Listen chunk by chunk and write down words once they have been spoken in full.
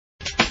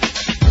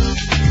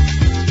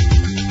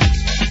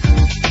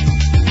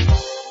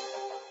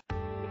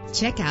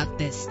Check out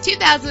this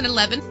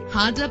 2011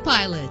 Honda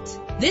Pilot.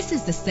 This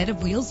is the set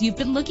of wheels you've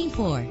been looking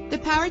for. The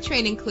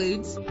powertrain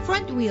includes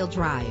front-wheel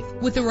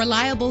drive with a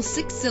reliable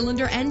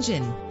 6-cylinder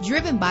engine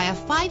driven by a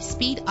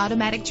 5-speed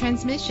automatic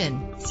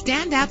transmission.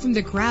 Stand out from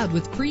the crowd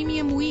with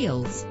premium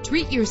wheels.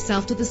 Treat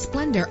yourself to the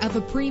splendor of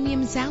a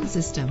premium sound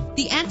system.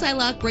 The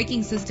anti-lock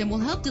braking system will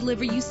help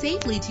deliver you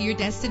safely to your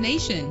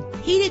destination.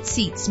 Heated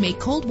seats make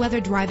cold weather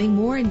driving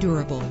more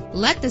endurable.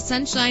 Let the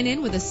sunshine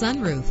in with a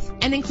sunroof.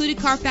 An included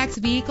Carfax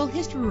Vehicle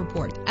History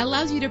Report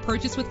allows you to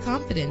purchase with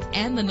confidence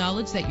and the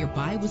knowledge that your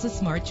buy was a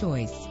smart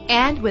choice.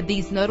 And with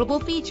these notable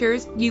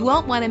features, you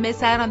won't want to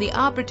miss out on the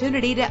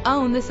opportunity to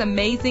own this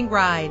amazing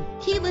ride.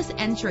 Keyless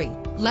entry,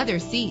 leather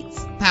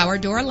seats, power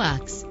door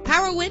locks,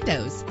 power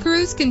windows,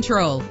 cruise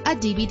control, a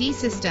DVD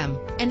system,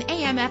 an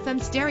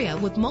AM/FM stereo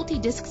with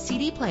multi-disc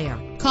CD player.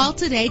 Call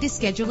today to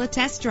schedule a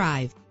test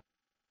drive.